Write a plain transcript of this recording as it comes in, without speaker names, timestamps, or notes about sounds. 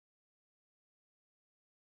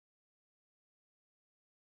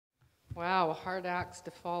Wow, hard acts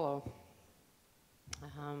to follow.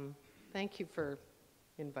 Thank you for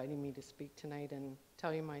inviting me to speak tonight and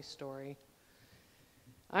tell you my story.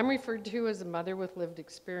 I'm referred to as a mother with lived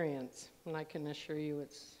experience, and I can assure you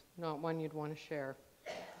it's not one you'd want to share.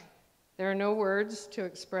 There are no words to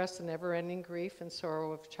express the never-ending grief and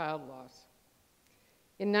sorrow of child loss.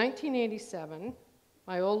 In 1987,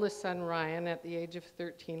 my oldest son, Ryan, at the age of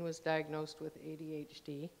 13, was diagnosed with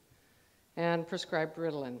ADHD and prescribed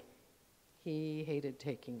Ritalin. He hated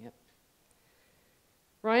taking it.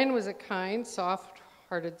 Ryan was a kind,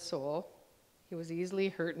 soft-hearted soul. He was easily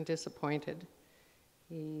hurt and disappointed.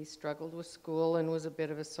 He struggled with school and was a bit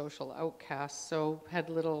of a social outcast, so had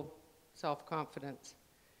little self-confidence.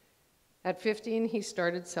 At 15, he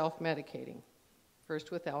started self-medicating, first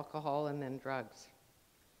with alcohol and then drugs.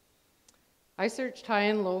 I searched high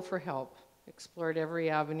and low for help, explored every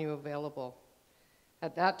avenue available.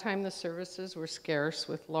 At that time, the services were scarce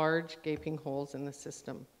with large, gaping holes in the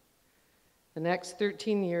system. The next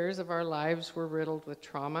 13 years of our lives were riddled with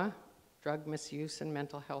trauma, drug misuse, and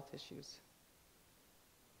mental health issues.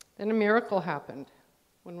 Then a miracle happened.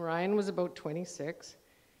 When Ryan was about 26,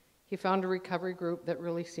 he found a recovery group that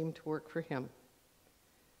really seemed to work for him.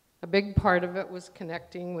 A big part of it was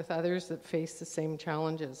connecting with others that faced the same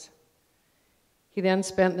challenges. He then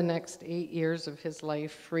spent the next 8 years of his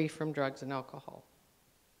life free from drugs and alcohol.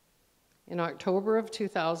 In October of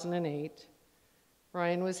 2008,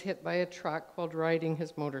 Ryan was hit by a truck while riding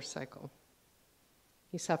his motorcycle.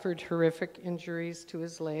 He suffered horrific injuries to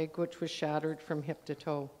his leg, which was shattered from hip to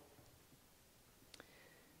toe.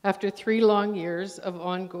 After 3 long years of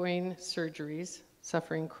ongoing surgeries,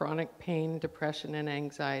 suffering chronic pain, depression, and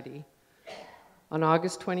anxiety, on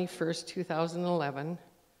August 21st, 2011,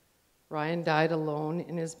 Ryan died alone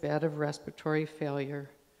in his bed of respiratory failure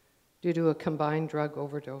due to a combined drug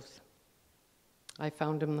overdose. I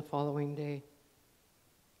found him the following day.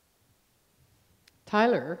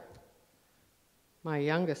 Tyler, my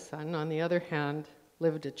youngest son, on the other hand,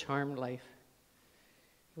 lived a charmed life.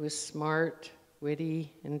 He was smart,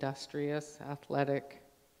 witty, industrious, athletic,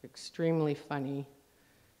 extremely funny,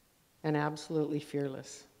 and absolutely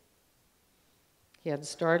fearless. He had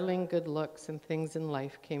startling good looks, and things in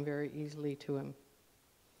life came very easily to him.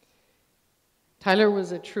 Tyler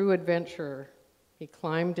was a true adventurer. He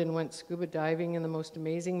climbed and went scuba diving in the most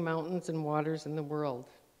amazing mountains and waters in the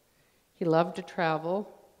world. He loved to travel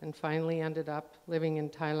and finally ended up living in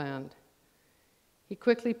Thailand. He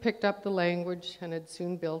quickly picked up the language and had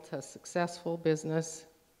soon built a successful business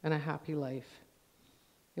and a happy life.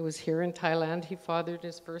 It was here in Thailand he fathered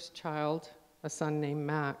his first child, a son named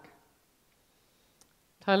Mac.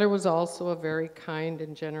 Tyler was also a very kind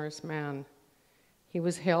and generous man. He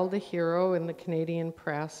was hailed a hero in the Canadian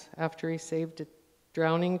press after he saved a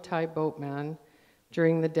drowning Thai boatman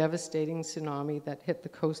during the devastating tsunami that hit the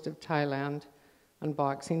coast of Thailand on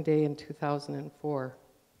Boxing Day in 2004.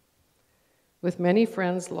 With many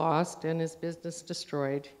friends lost and his business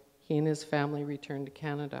destroyed, he and his family returned to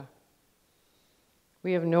Canada.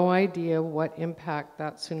 We have no idea what impact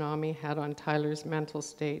that tsunami had on Tyler's mental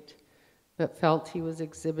state, but felt he was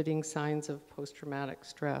exhibiting signs of post-traumatic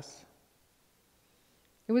stress.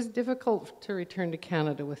 It was difficult to return to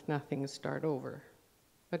Canada with nothing to start over,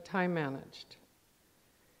 but Ty managed.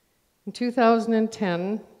 In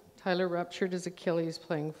 2010, Tyler ruptured his Achilles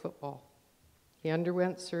playing football. He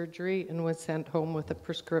underwent surgery and was sent home with a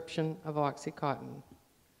prescription of Oxycontin.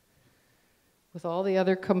 With all the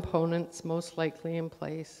other components most likely in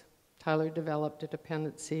place, Tyler developed a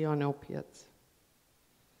dependency on opiates.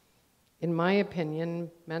 In my opinion,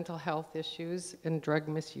 mental health issues and drug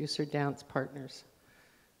misuse are dance partners.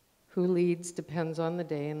 Who leads depends on the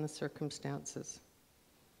day and the circumstances.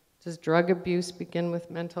 Does drug abuse begin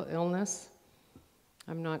with mental illness?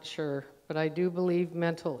 I'm not sure, but I do believe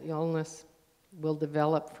mental illness will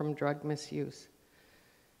develop from drug misuse.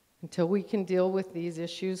 Until we can deal with these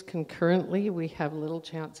issues concurrently, we have little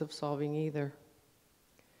chance of solving either.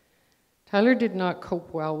 Tyler did not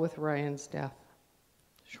cope well with Ryan's death.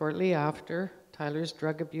 Shortly after, Tyler's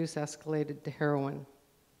drug abuse escalated to heroin.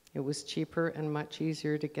 It was cheaper and much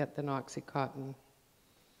easier to get than Oxycontin.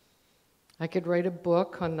 I could write a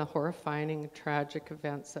book on the horrifying and tragic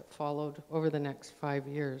events that followed over the next 5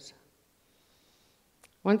 years.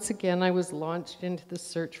 Once again, I was launched into the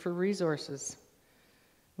search for resources.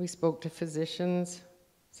 We spoke to physicians,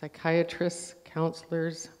 psychiatrists,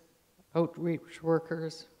 counselors, outreach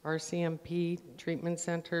workers, RCMP, treatment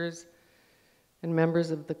centers, and members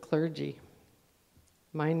of the clergy.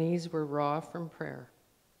 My knees were raw from prayer.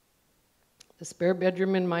 The spare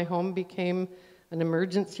bedroom in my home became an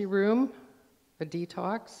emergency room, a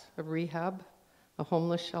detox, a rehab, a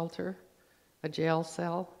homeless shelter, a jail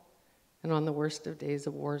cell, and on the worst of days,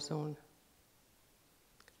 a war zone.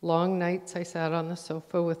 Long nights I sat on the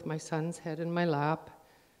sofa with my son's head in my lap,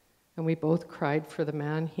 and we both cried for the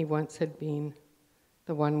man he once had been,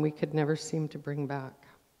 the one we could never seem to bring back.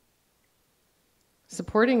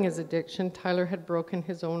 Supporting his addiction, Tyler had broken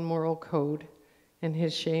his own moral code, and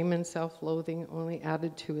his shame and self-loathing only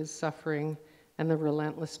added to his suffering and the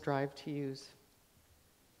relentless drive to use.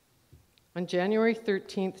 On January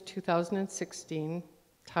 13th, 2016,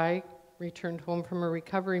 Ty returned home from a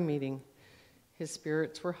recovery meeting. His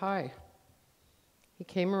spirits were high. He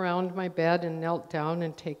came around my bed and knelt down,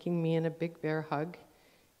 and taking me in a big bear hug,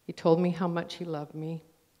 he told me how much he loved me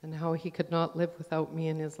and how he could not live without me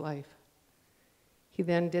in his life. He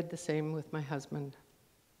then did the same with my husband.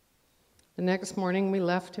 The next morning, we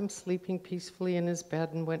left him sleeping peacefully in his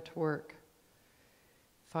bed and went to work.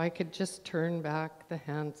 If I could just turn back the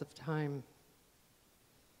hands of time.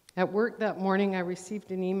 At work that morning, I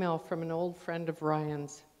received an email from an old friend of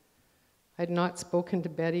Ryan's. I'd not spoken to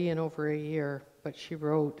Betty in over a year, but she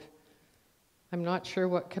wrote, "I'm not sure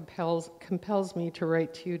what compels me to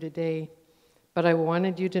write to you today, but I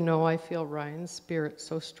wanted you to know I feel Ryan's spirit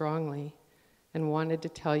so strongly and wanted to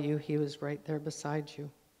tell you he was right there beside you."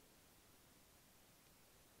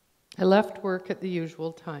 I left work at the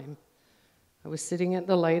usual time. I was sitting at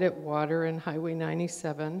the light at Water and Highway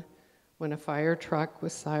 97 when a fire truck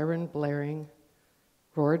with siren blaring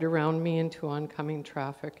roared around me into oncoming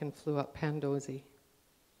traffic and flew up Pandosy.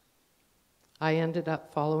 I ended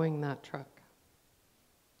up following that truck.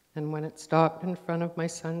 And when it stopped in front of my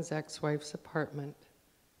son's ex-wife's apartment,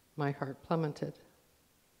 my heart plummeted.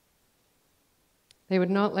 They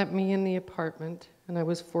would not let me in the apartment, and I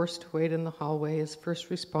was forced to wait in the hallway as first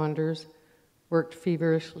responders worked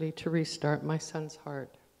feverishly to restart my son's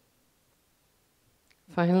heart.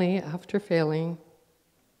 Finally, after failing,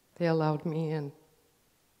 they allowed me in.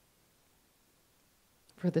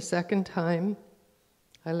 For the second time,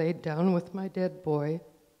 I laid down with my dead boy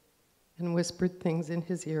and whispered things in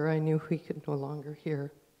his ear I knew he could no longer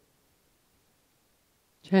hear.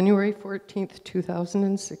 January 14th,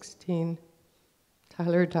 2016,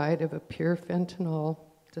 Tyler died of a pure fentanyl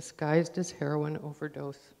disguised as heroin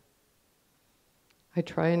overdose. I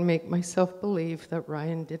try and make myself believe that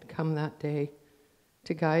Ryan did come that day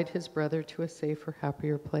to guide his brother to a safer,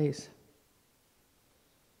 happier place.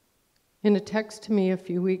 In a text to me a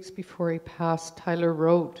few weeks before he passed, Tyler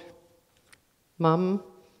wrote, "Mom,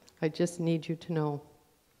 I just need you to know.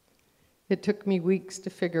 It took me weeks to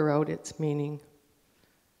figure out its meaning.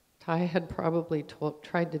 Ty had probably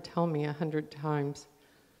tried to tell me 100 times.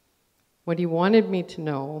 What he wanted me to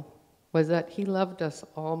know was that he loved us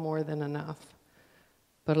all more than enough,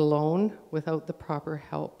 but alone, without the proper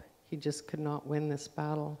help, he just could not win this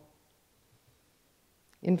battle."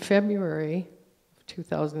 In February of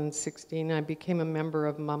 2016, I became a member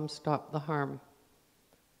of Mum Stop the Harm.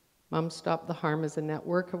 Mum Stop the Harm is a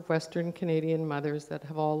network of Western Canadian mothers that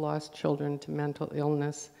have all lost children to mental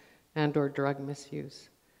illness and/or drug misuse.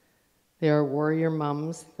 They are warrior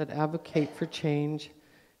mums that advocate for change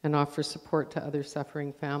and offer support to other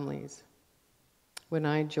suffering families. When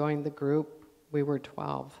I joined the group, we were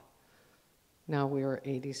 12. Now we are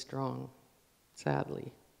 80 strong,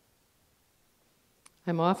 sadly.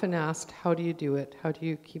 I'm often asked, how do you do it? How do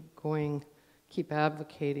you keep going, keep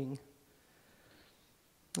advocating?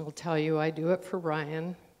 I'll tell you, I do it for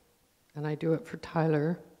Ryan, and I do it for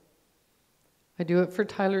Tyler. I do it for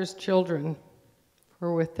Tyler's children,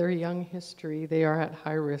 for with their young history, they are at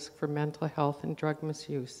high risk for mental health and drug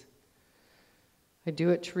misuse. I do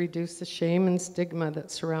it to reduce the shame and stigma that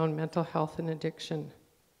surround mental health and addiction,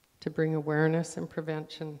 to bring awareness and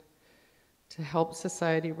prevention, to help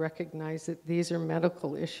society recognize that these are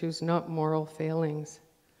medical issues, not moral failings,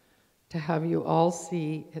 to have you all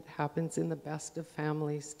see it happens in the best of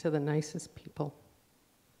families to the nicest people.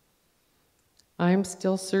 I am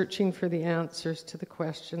still searching for the answers to the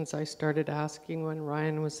questions I started asking when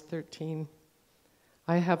Ryan was 13.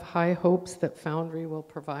 I have high hopes that Foundry will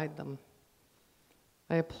provide them.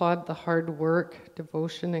 I applaud the hard work,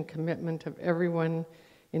 devotion, and commitment of everyone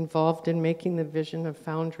involved in making the vision of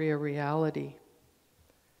Foundry a reality.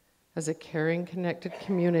 As a caring, connected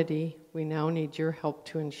community, we now need your help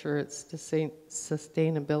to ensure its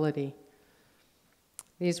sustainability.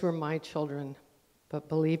 These were my children, but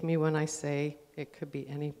believe me when I say it could be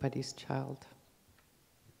anybody's child.